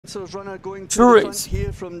Spencer's runner going to Two the front race.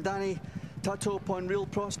 here from Danny Tuthope on Real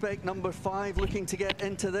Prospect, number 5, looking to get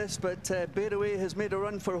into this, but Bearaway has made a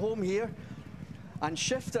run for home here. And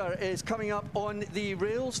Shifter is coming up on the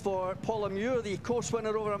rails for Paula Muir, the course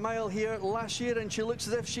winner over a mile here last year, and she looks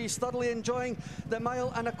as if she's thoroughly enjoying the 1.25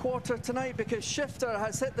 miles tonight, because Shifter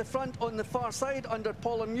has hit the front on the far side under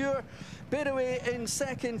Paula Muir. Bearaway in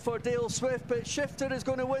second for Dale Swift, but Shifter is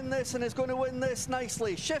going to win this, and is going to win this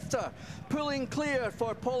nicely. Shifter pulling clear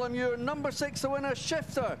for Paula Muir. Number 6 the winner,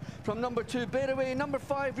 Shifter from number 2 Bearaway, number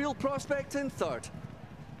 5 Real Prospect in third.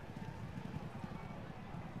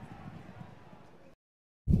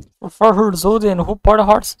 For 4 hurdles, Odin, who part the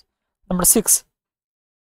horse. Number 6.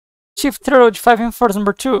 Chief 3, Wood 5 in first.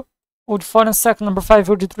 Number 2. Wood 4 in second. Number 5,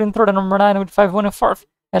 Wood 3 in third. And number 9, Wood 5 1 in fourth.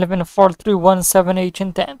 11, 4, 3, 1, 7, 8,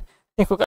 and 10. Thank you, guys.